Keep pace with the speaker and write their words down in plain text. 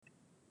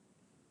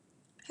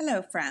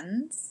Hello,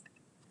 friends.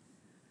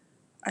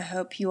 I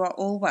hope you are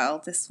all well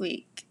this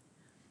week.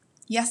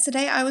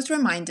 Yesterday, I was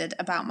reminded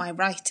about my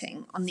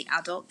writing on the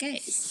adult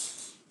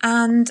gaze,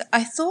 and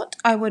I thought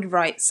I would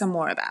write some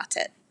more about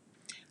it.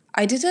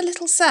 I did a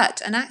little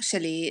search, and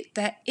actually,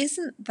 there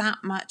isn't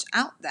that much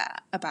out there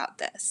about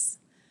this.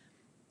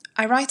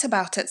 I write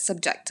about it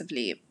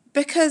subjectively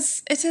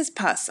because it is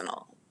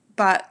personal,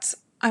 but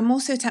I'm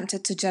also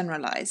tempted to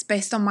generalize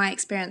based on my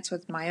experience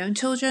with my own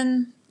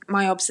children,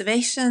 my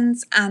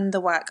observations, and the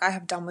work I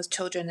have done with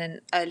children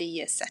in early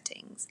year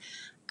settings,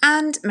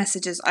 and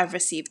messages I've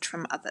received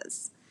from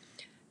others.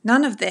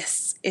 None of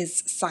this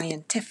is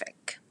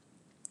scientific.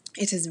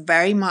 It is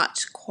very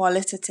much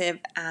qualitative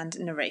and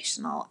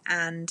narrational,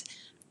 and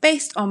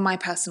based on my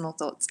personal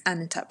thoughts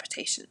and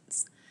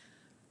interpretations.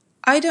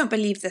 I don't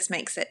believe this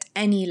makes it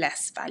any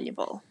less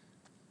valuable.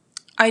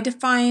 I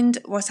defined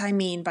what I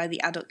mean by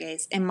the adult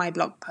gaze in my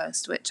blog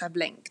post, which I've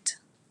linked.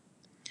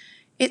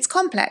 It's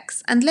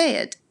complex and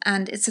layered,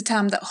 and it's a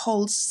term that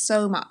holds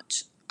so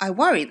much. I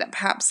worry that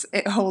perhaps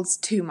it holds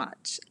too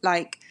much,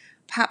 like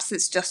perhaps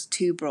it's just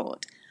too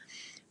broad.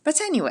 But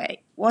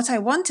anyway, what I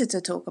wanted to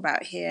talk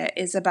about here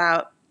is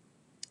about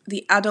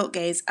the adult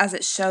gaze as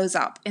it shows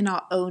up in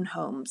our own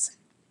homes.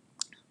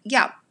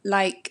 Yeah,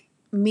 like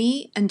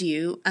me and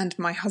you and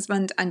my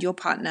husband and your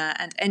partner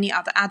and any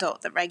other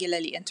adult that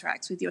regularly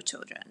interacts with your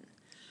children.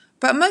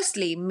 But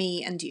mostly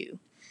me and you.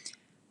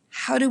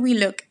 How do we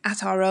look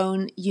at our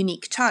own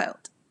unique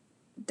child?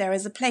 There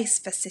is a place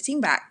for sitting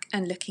back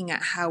and looking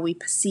at how we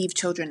perceive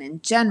children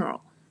in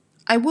general.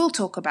 I will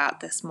talk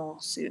about this more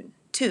soon,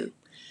 too.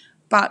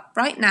 But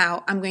right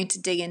now, I'm going to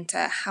dig into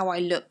how I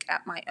look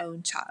at my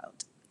own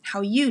child,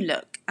 how you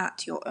look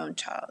at your own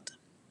child,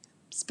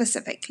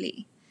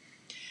 specifically.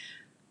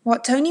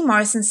 What Toni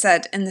Morrison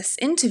said in this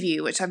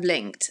interview, which I've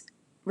linked,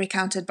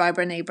 recounted by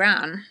Brené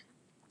Brown,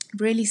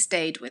 really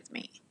stayed with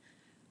me.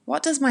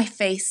 What does my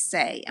face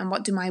say, and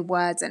what do my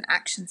words and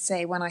actions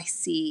say when I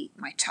see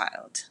my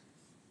child?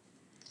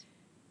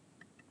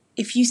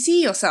 If you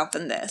see yourself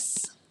in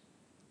this,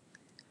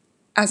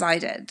 as I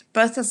did,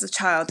 both as a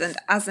child and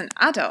as an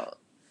adult,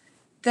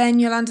 then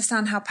you'll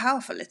understand how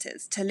powerful it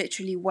is to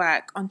literally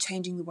work on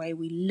changing the way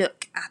we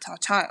look at our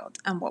child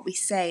and what we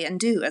say and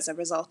do as a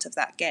result of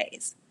that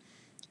gaze.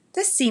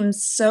 This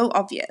seems so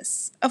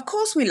obvious. Of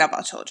course we love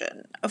our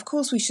children. Of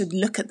course we should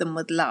look at them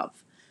with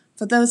love.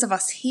 For those of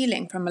us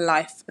healing from a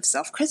life of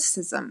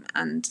self-criticism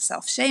and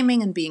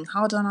self-shaming and being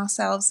hard on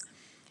ourselves,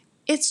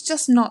 it's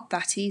just not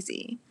that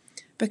easy.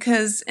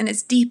 Because in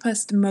its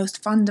deepest,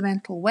 most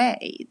fundamental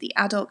way, the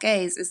adult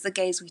gaze is the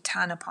gaze we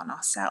turn upon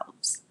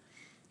ourselves.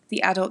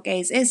 The adult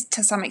gaze is,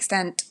 to some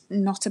extent,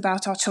 not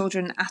about our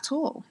children at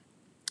all.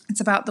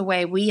 It's about the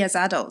way we as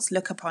adults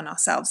look upon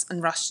ourselves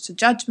and rush to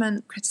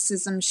judgment,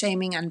 criticism,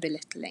 shaming, and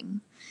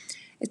belittling.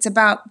 It's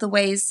about the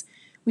ways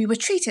we were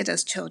treated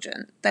as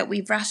children that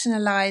we've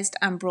rationalized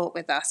and brought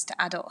with us to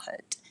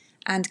adulthood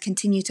and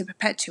continue to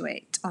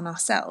perpetuate on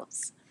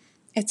ourselves.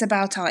 It's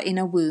about our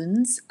inner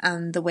wounds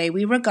and the way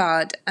we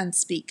regard and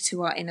speak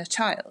to our inner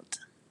child.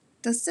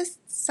 Does this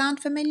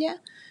sound familiar?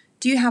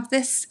 Do you have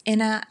this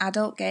inner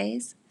adult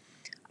gaze?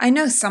 I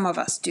know some of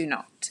us do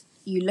not.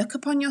 You look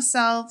upon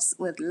yourselves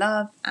with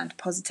love and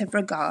positive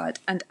regard,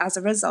 and as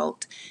a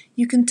result,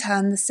 you can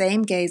turn the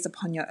same gaze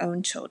upon your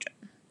own children.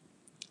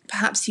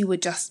 Perhaps you were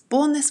just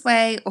born this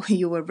way, or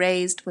you were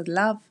raised with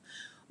love,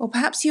 or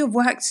perhaps you have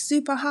worked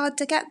super hard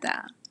to get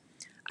there.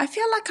 I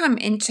feel like I'm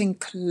inching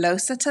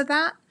closer to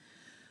that,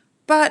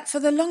 but for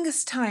the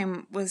longest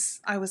time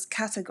I was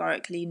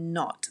categorically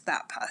not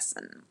that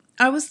person.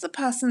 I was the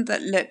person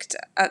that looked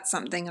at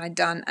something I'd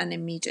done and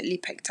immediately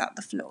picked out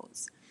the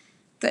flaws.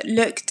 That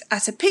looked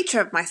at a picture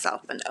of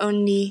myself and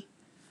only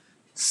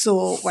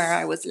saw where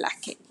I was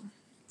lacking.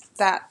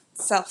 That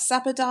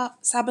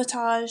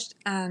self-sabotaged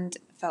and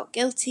felt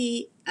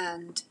guilty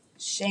and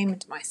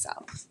shamed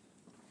myself.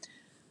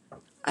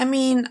 I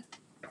mean,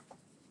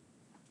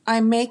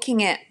 I'm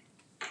making it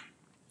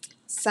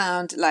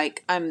sound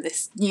like I'm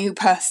this new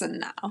person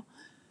now.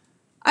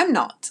 I'm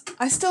not.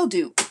 I still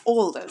do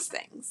all those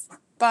things,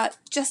 but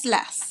just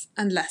less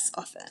and less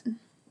often.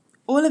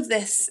 All of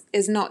this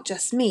is not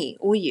just me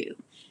or you.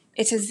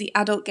 It is the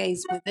adult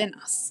gaze within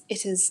us.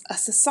 It is a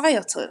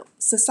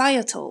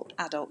societal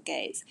adult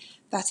gaze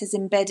that is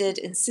embedded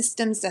in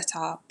systems that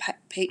are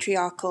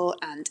patriarchal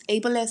and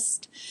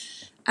ableist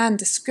and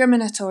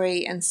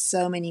discriminatory in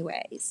so many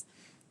ways.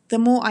 The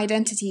more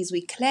identities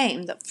we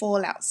claim that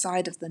fall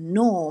outside of the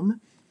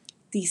norm,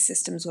 these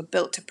systems were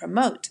built to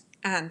promote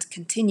and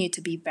continue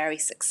to be very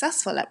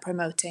successful at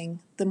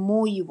promoting, the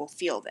more you will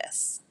feel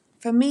this.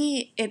 For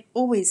me, it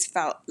always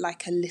felt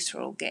like a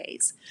literal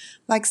gaze,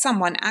 like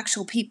someone,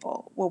 actual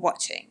people, were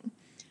watching.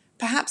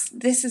 Perhaps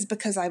this is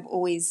because I've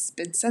always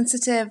been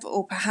sensitive,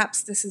 or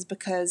perhaps this is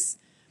because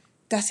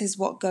that is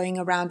what going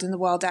around in the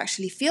world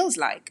actually feels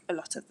like a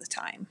lot of the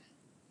time.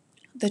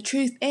 The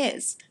truth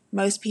is,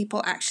 most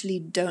people actually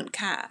don't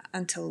care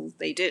until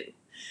they do.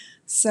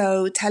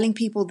 So telling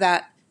people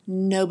that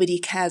nobody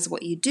cares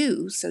what you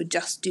do, so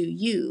just do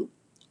you,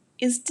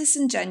 is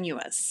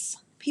disingenuous.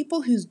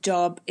 People whose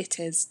job it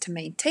is to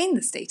maintain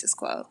the status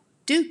quo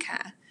do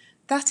care.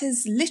 That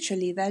is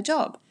literally their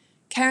job,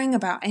 caring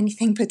about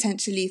anything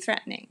potentially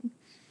threatening.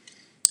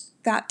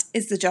 That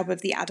is the job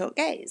of the adult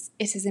gaze.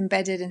 It is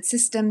embedded in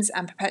systems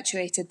and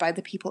perpetuated by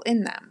the people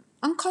in them,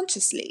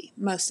 unconsciously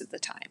most of the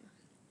time.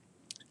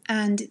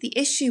 And the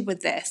issue with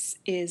this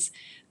is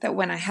that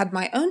when I had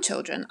my own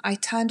children, I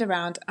turned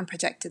around and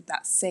projected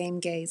that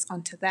same gaze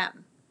onto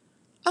them.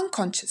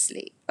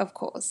 Unconsciously, of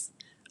course.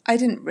 I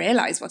didn't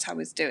realize what I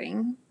was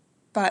doing,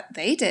 but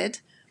they did,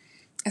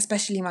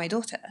 especially my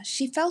daughter.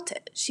 She felt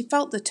it. She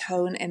felt the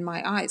tone in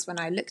my eyes when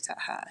I looked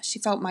at her. She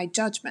felt my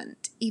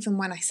judgment, even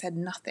when I said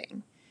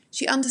nothing.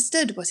 She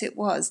understood what it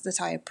was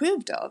that I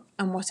approved of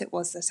and what it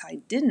was that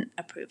I didn't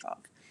approve of,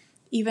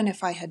 even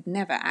if I had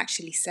never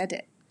actually said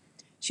it.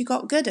 She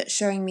got good at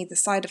showing me the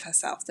side of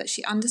herself that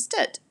she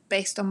understood,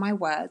 based on my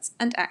words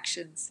and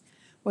actions,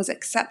 was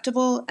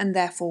acceptable and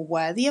therefore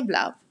worthy of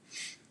love,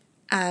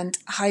 and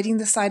hiding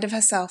the side of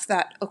herself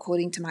that,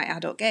 according to my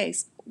adult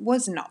gaze,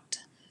 was not.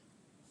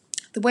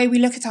 The way we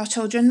look at our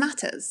children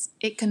matters.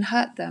 It can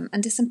hurt them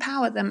and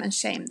disempower them and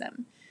shame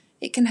them.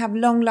 It can have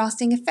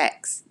long-lasting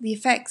effects, the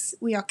effects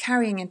we are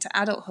carrying into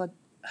adulthood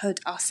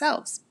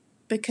ourselves,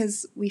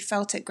 because we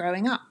felt it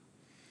growing up.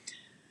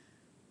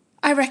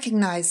 I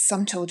recognize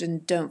some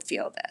children don't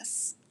feel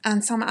this,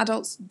 and some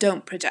adults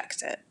don't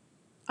project it.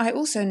 I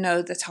also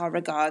know that our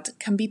regard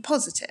can be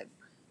positive.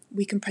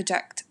 We can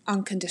project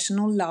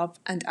unconditional love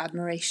and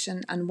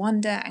admiration and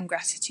wonder and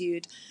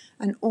gratitude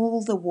and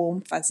all the warm,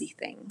 fuzzy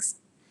things.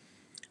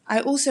 I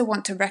also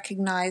want to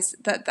recognize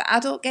that the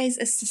adult gaze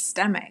is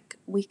systemic.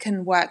 We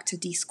can work to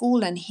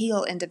deschool and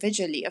heal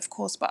individually, of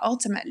course, but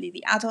ultimately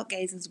the adult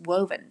gaze is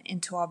woven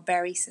into our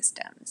very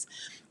systems.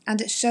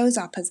 And it shows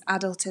up as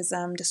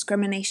adultism,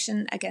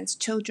 discrimination against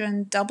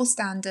children, double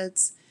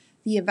standards,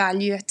 the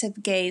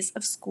evaluative gaze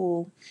of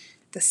school,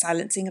 the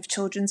silencing of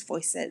children's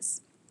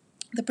voices,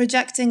 the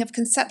projecting of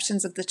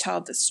conceptions of the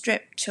child that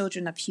strip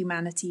children of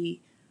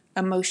humanity,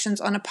 emotions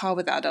on a par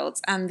with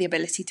adults, and the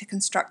ability to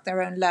construct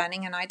their own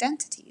learning and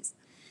identities.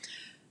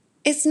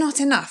 It's not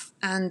enough,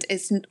 and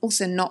it's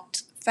also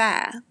not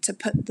fair to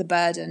put the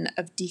burden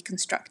of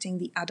deconstructing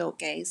the adult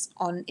gaze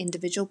on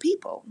individual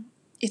people.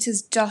 It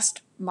is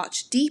just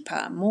much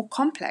deeper, more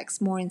complex,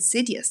 more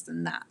insidious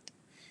than that.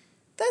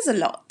 There's a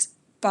lot,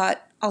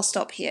 but I'll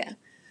stop here.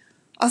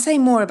 I'll say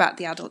more about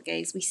the adult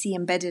gaze we see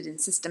embedded in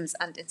systems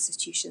and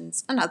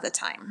institutions another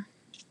time.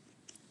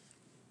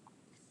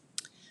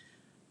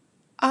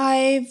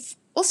 I've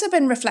also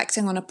been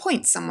reflecting on a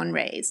point someone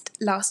raised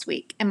last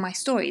week in my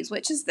stories,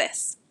 which is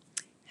this.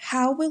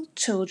 How will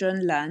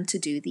children learn to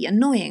do the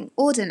annoying,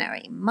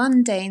 ordinary,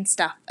 mundane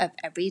stuff of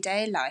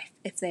everyday life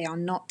if they are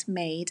not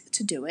made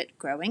to do it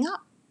growing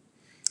up?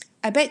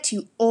 I bet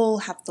you all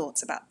have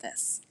thoughts about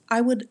this. I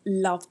would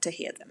love to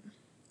hear them.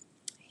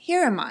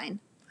 Here are mine.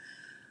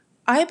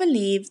 I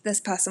believe this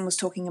person was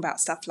talking about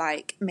stuff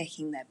like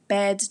making their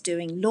bed,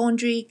 doing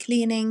laundry,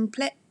 cleaning,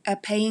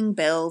 paying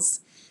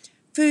bills,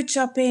 food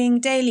shopping,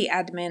 daily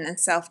admin and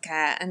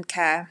self-care and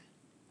care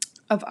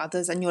of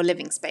others and your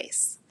living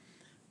space.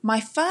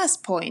 My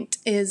first point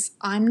is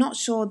I'm not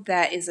sure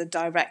there is a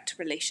direct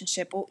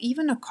relationship or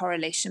even a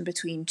correlation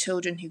between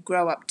children who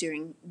grow up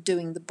doing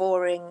the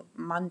boring,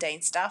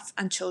 mundane stuff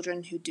and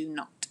children who do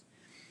not.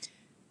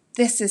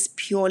 This is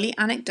purely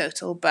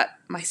anecdotal, but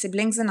my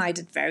siblings and I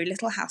did very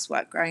little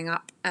housework growing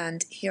up,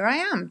 and here I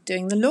am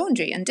doing the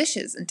laundry and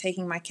dishes and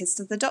taking my kids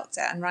to the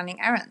doctor and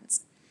running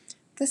errands.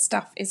 This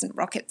stuff isn't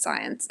rocket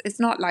science. It's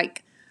not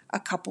like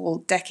a couple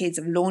decades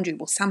of laundry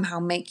will somehow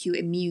make you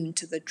immune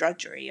to the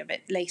drudgery of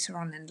it later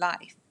on in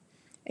life.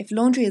 If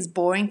laundry is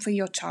boring for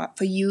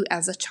you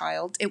as a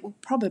child, it will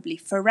probably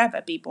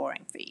forever be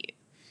boring for you.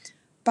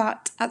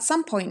 But at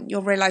some point,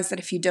 you'll realize that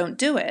if you don't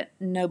do it,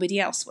 nobody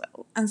else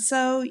will. And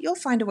so you'll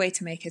find a way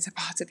to make it a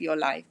part of your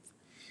life.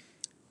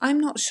 I'm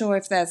not sure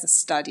if there's a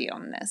study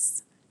on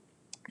this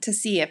to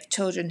see if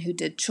children who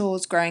did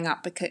chores growing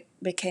up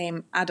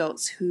became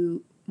adults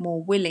who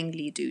more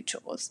willingly do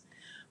chores.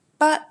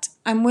 But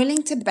I'm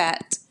willing to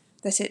bet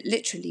that it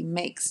literally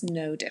makes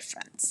no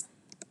difference.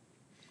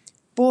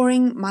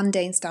 Boring,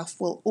 mundane stuff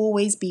will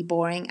always be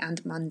boring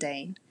and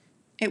mundane.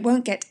 It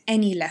won't get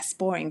any less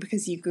boring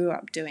because you grew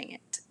up doing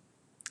it.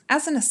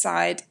 As an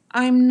aside,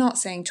 I'm not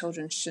saying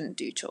children shouldn't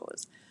do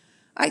chores.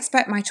 I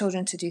expect my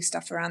children to do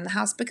stuff around the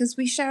house because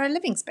we share a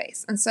living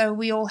space, and so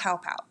we all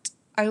help out.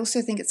 I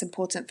also think it's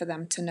important for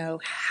them to know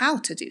how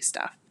to do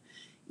stuff,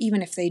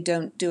 even if they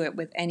don't do it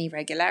with any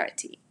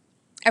regularity.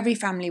 Every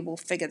family will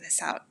figure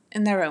this out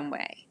in their own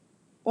way.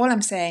 All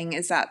I'm saying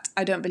is that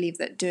I don't believe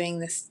that doing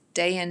this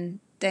day in,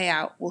 day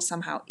out will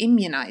somehow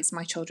immunize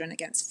my children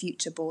against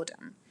future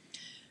boredom.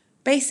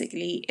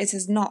 Basically, it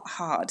is not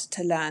hard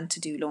to learn to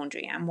do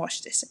laundry and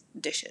wash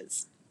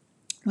dishes.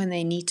 When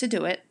they need to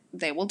do it,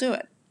 they will do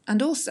it.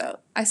 And also,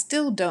 I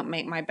still don't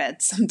make my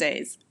bed some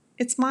days.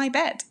 It's my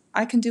bed.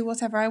 I can do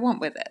whatever I want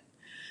with it.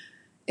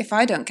 If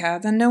I don't care,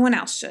 then no one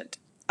else should,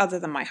 other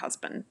than my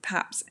husband,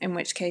 perhaps, in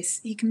which case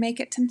he can make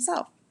it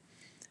himself.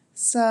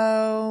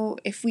 So,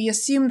 if we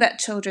assume that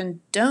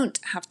children don't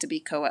have to be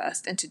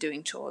coerced into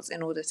doing chores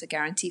in order to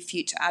guarantee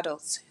future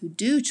adults who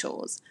do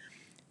chores,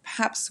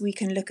 perhaps we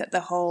can look at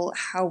the whole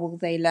how will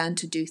they learn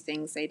to do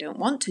things they don't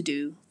want to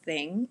do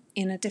thing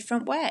in a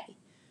different way.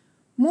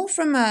 More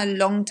from a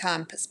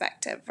long-term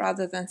perspective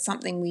rather than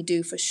something we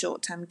do for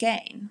short-term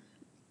gain,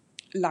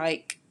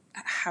 like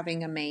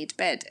having a made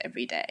bed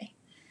every day.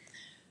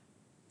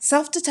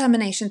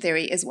 Self-determination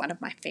theory is one of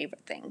my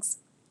favorite things.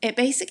 It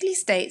basically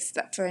states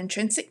that for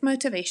intrinsic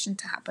motivation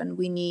to happen,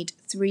 we need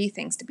 3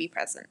 things to be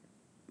present: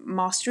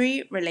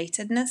 mastery,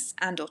 relatedness,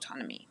 and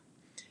autonomy.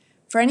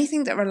 For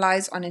anything that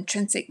relies on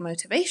intrinsic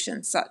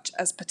motivation, such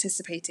as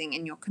participating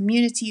in your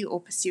community or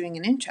pursuing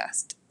an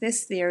interest,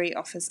 this theory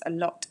offers a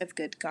lot of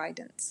good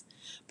guidance.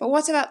 But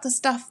what about the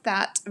stuff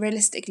that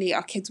realistically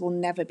our kids will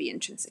never be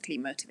intrinsically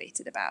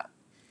motivated about?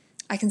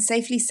 I can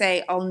safely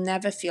say I'll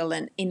never feel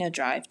an inner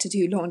drive to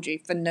do laundry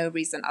for no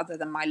reason other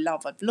than my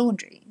love of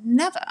laundry.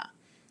 Never.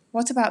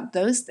 What about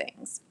those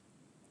things?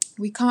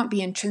 We can't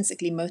be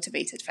intrinsically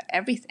motivated for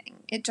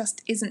everything. It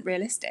just isn't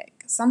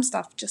realistic. Some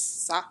stuff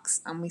just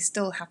sucks and we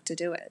still have to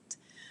do it.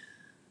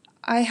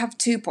 I have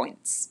 2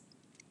 points.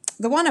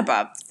 The one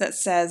above that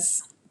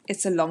says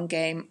it's a long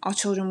game, our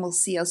children will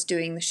see us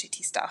doing the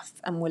shitty stuff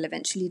and will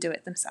eventually do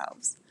it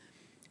themselves.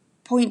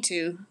 Point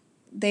 2,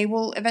 they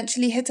will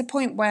eventually hit a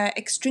point where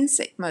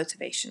extrinsic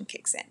motivation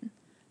kicks in,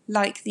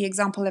 like the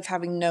example of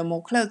having no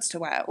more clothes to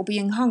wear or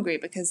being hungry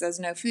because there's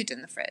no food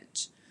in the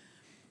fridge.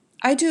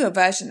 I do a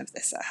version of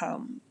this at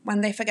home.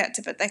 When they forget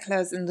to put their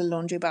clothes in the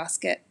laundry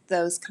basket,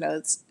 those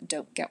clothes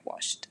don't get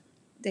washed.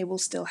 They will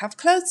still have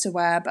clothes to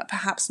wear, but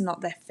perhaps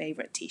not their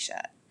favorite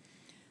t-shirt.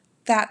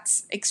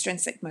 That's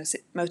extrinsic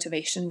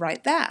motivation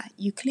right there.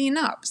 You clean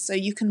up so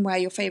you can wear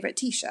your favorite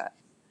t-shirt.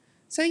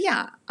 So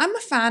yeah, I'm a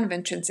fan of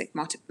intrinsic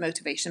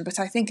motivation, but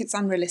I think it's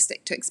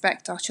unrealistic to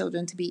expect our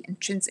children to be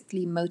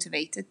intrinsically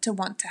motivated to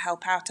want to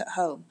help out at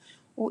home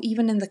or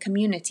even in the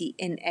community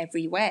in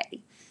every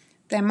way.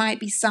 There might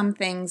be some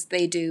things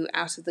they do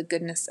out of the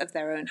goodness of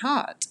their own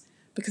heart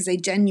because they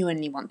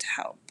genuinely want to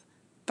help.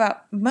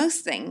 But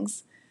most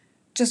things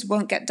just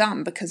won't get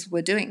done because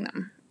we're doing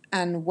them.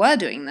 And we're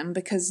doing them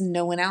because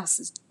no one else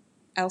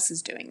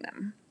is doing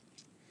them.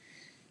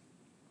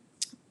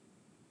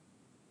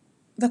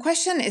 The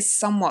question is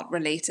somewhat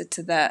related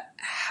to the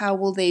how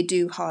will they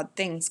do hard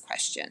things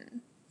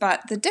question.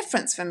 But the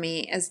difference for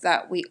me is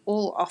that we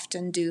all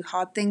often do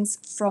hard things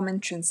from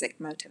intrinsic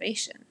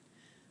motivation.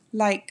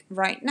 Like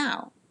right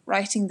now,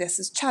 writing this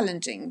is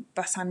challenging,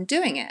 but I'm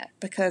doing it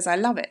because I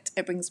love it.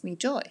 It brings me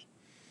joy.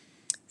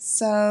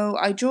 So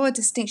I draw a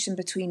distinction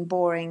between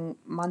boring,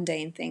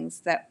 mundane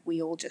things that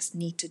we all just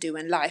need to do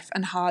in life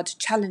and hard,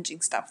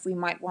 challenging stuff we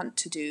might want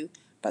to do,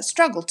 but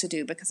struggle to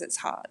do because it's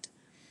hard.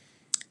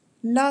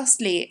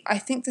 Lastly, I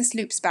think this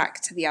loops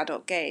back to the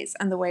adult gaze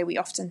and the way we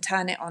often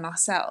turn it on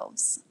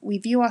ourselves. We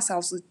view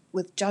ourselves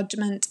with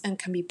judgment and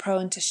can be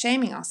prone to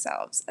shaming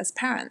ourselves as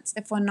parents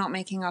if we're not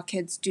making our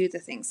kids do the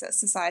things that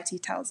society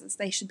tells us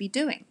they should be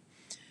doing.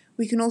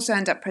 We can also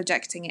end up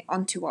projecting it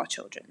onto our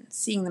children,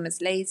 seeing them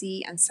as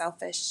lazy and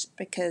selfish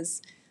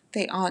because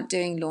they aren't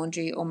doing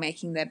laundry or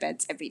making their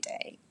beds every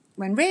day,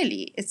 when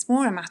really it's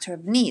more a matter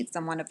of needs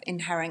than one of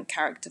inherent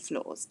character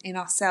flaws in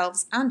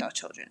ourselves and our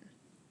children.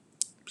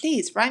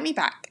 Please write me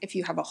back if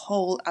you have a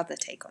whole other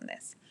take on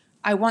this.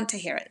 I want to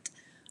hear it.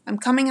 I'm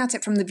coming at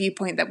it from the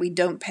viewpoint that we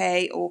don't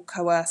pay or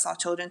coerce our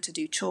children to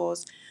do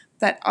chores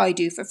that I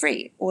do for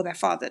free or their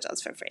father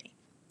does for free.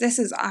 This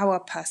is our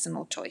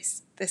personal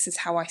choice. This is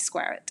how I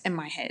square it in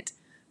my head.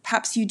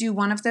 Perhaps you do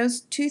one of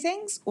those 2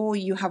 things, or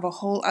you have a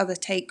whole other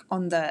take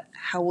on the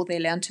how will they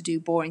learn to do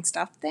boring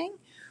stuff thing,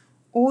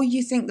 or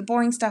you think the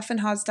boring stuff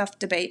and hard stuff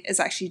debate is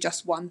actually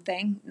just one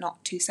thing,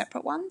 not 2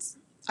 separate ones.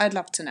 I'd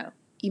love to know.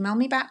 Email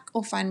me back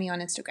or find me on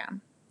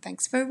Instagram.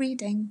 Thanks for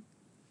reading.